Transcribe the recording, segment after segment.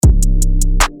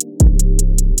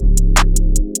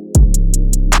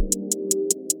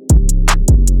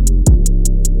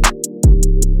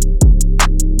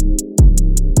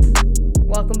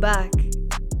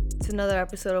another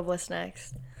episode of What's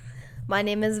Next. My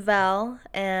name is Val,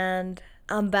 and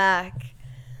I'm back.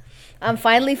 I'm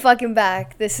finally fucking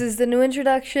back. This is the new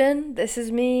introduction. This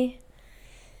is me.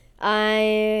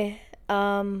 I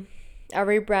I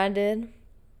rebranded.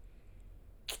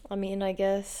 I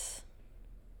guess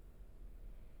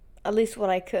at least what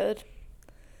I could.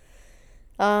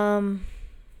 Um,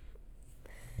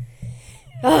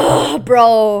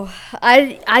 bro,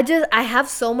 I have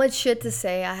so much shit to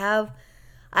say. I have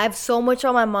so much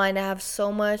on my mind. I have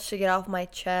so much to get off my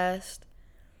chest.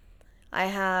 I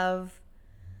have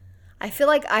I feel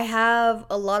like I have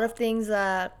a lot of things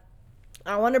that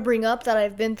I want to bring up that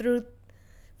I've been through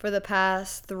for the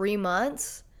past 3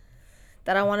 months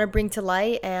that I want to bring to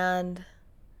light, and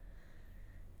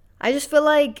I just feel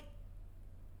like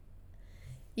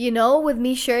with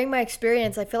me sharing my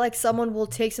experience, I feel like someone will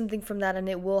take something from that and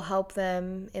it will help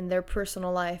them in their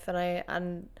personal life,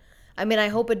 and I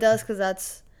hope it does, cuz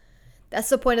that's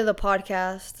the point of the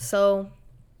podcast. So,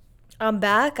 I'm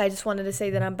back. I just wanted to say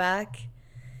that I'm back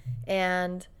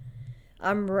and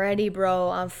I'm ready, bro.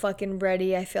 I'm fucking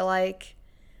ready. I feel like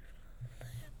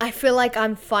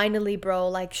I'm finally, bro,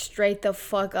 like straight the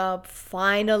fuck up,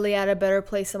 finally at a better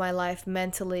place in my life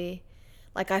mentally.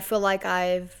 Like I feel like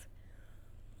I'm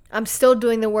still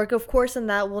doing the work, of course, and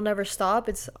that will never stop.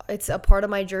 It's a part of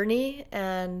my journey,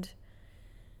 and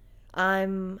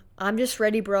I'm just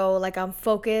ready, bro. Like I'm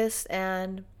focused,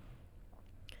 and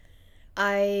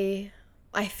I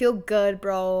I feel good,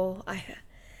 bro.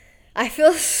 I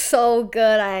feel so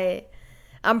good.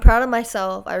 I'm proud of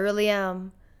myself. I really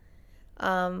am.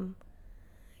 Um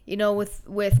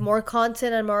with more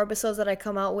content and more episodes that I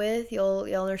come out with, you'll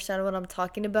understand what I'm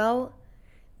talking about.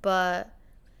 But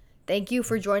thank you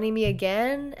for joining me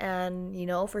again, and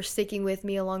for sticking with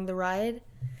me along the ride.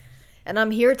 And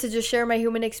I'm here to just share my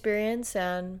human experience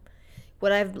and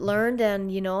what I've learned,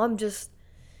 and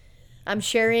I'm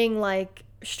sharing, like,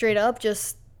 straight up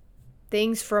just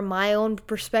things from my own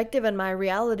perspective and my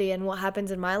reality and what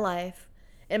happens in my life,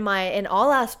 in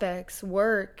all aspects,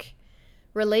 work,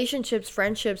 relationships,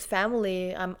 friendships,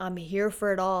 family. I'm here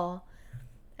for it all.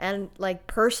 And like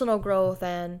personal growth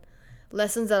and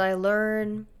lessons that I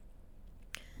learn,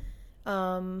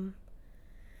 um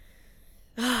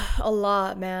a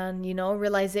lot, man.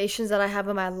 Realizations that I have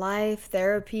in my life,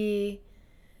 therapy,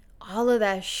 all of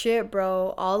that shit,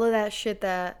 bro. All of that shit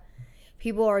that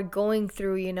people are going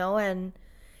through, and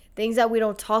things that we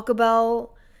don't talk about,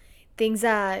 things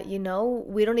that,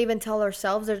 we don't even tell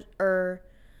ourselves, or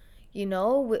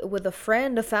with a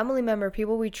friend, a family member,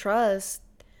 people we trust.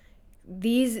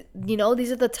 These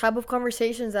are the type of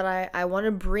conversations that I want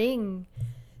to bring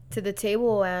to the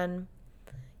table, and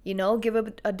give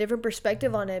a different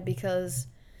perspective on it, because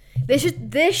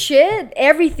this shit,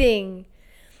 everything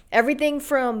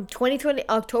from 2020,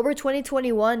 October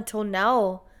 2021 till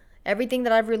now, everything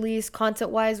that I've released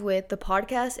content wise with the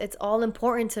podcast, it's all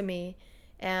important to me,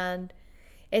 and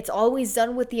it's always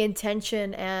done with the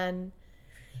intention and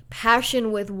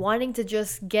passion, with wanting to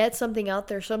just get something out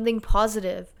there, something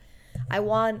positive. I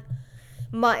want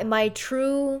my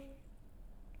true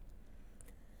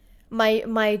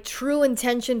my true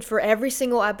intention for every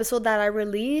single episode that I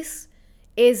release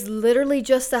is literally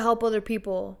just to help other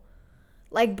people.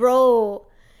 Like, bro,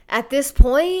 at this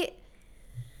point,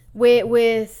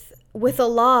 with a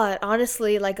lot,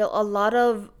 honestly, like a lot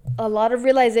of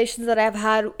realizations that I've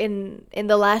had in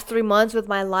the last 3 months with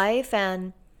my life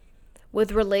and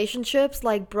with relationships,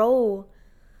 like, bro,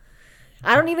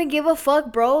 I don't even give a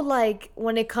fuck, bro. Like,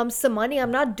 when it comes to money,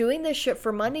 I'm not doing this shit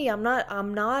for money. I'm not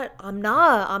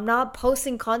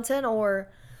posting content, or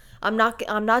I'm not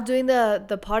doing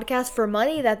the podcast for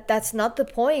money. That's not the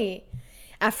point.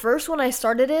 At first, when I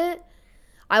started it,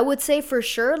 I would say for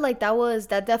sure, like,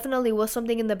 that definitely was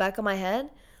something in the back of my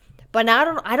head. But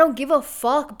now I don't give a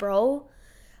fuck, bro.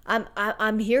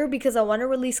 I'm here because I want to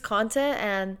release content,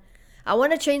 and I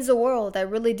want to change the world. I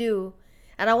really do.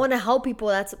 And I want to help people.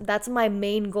 That's my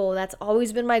main goal. That's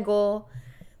always been my goal.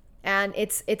 And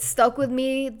it's stuck with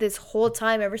me this whole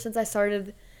time, the ever since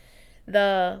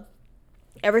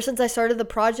I started the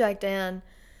project, and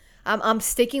I'm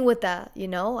sticking with that,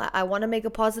 I want to make a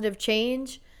positive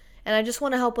change, and I just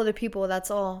want to help other people.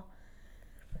 That's all.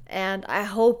 And I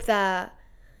hope that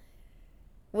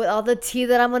with all the tea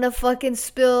that I'm gonna fucking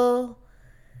spill,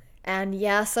 and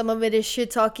yeah, some of it is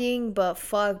shit talking, but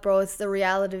fuck, bro, it's the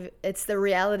reality. It's the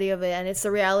reality of it, and it's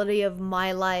the reality of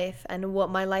my life and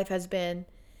what my life has been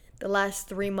the last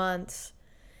 3 months.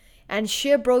 And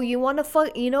shit, bro, you wanna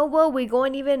fuck? You know what? We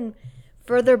going even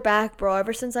further back, bro.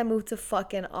 Ever since I moved to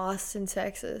fucking Austin,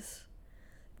 Texas,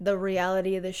 the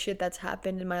reality of the shit that's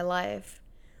happened in my life.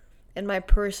 in my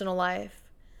personal life.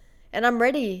 And I'm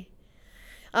ready.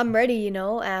 I'm ready,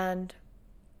 and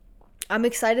I'm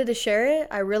excited to share it.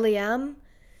 I really am.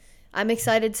 I'm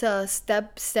excited to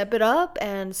step it up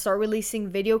and start releasing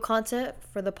video content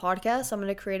for the podcast. I'm going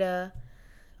to create a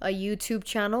YouTube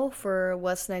channel for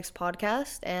What's Next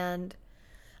podcast, and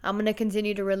I'm going to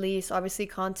continue to release obviously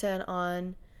content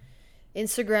on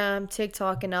Instagram,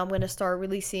 TikTok, and now I'm going to start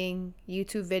releasing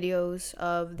YouTube videos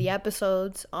of the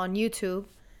episodes on YouTube.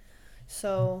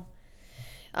 So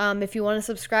if you want to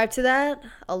subscribe to that,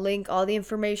 I'll link all the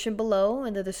information below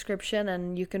in the description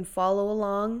and you can follow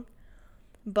along.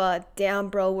 But damn,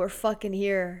 bro, we're fucking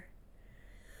here.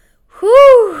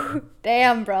 Whew!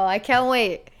 Damn, bro, I can't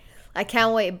wait.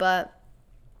 But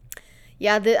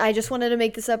yeah, I just wanted to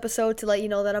make this episode to let you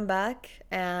know that I'm back,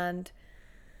 and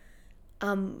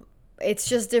it's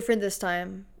just different this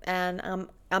time. And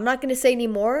I'm not gonna say any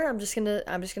more. I'm just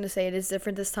gonna say it is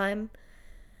different this time.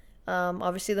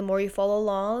 Obviously, the more you follow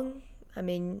along, I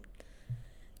mean,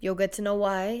 you'll get to know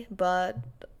why. But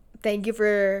thank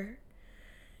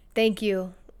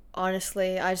you.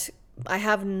 Honestly, I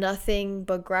have nothing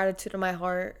but gratitude in my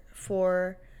heart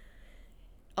for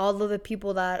all of the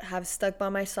people that have stuck by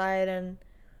my side and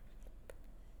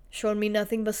shown me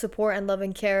nothing but support and love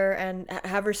and care and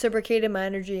have reciprocated my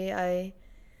energy. I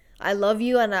love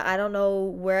you, and I don't know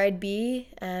where I'd be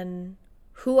and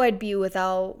who I'd be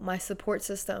without my support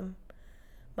system.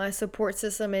 My support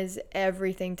system is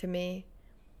everything to me,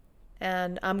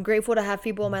 and I'm grateful to have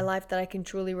people in my life that I can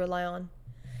truly rely on.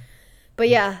 But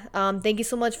yeah, thank you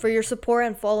so much for your support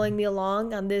and following me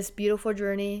along on this beautiful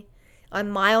journey,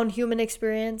 on my own human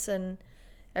experience and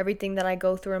everything that I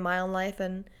go through in my own life.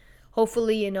 And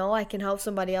hopefully, I can help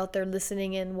somebody out there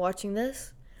listening and watching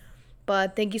this.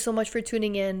 But thank you so much for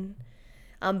tuning in.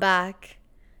 I'm back.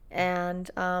 And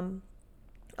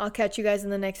I'll catch you guys in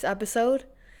the next episode.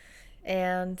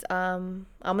 And I'm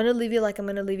going to leave you like I'm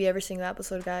going to leave you every single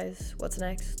episode, guys. What's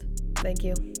next? Thank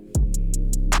you.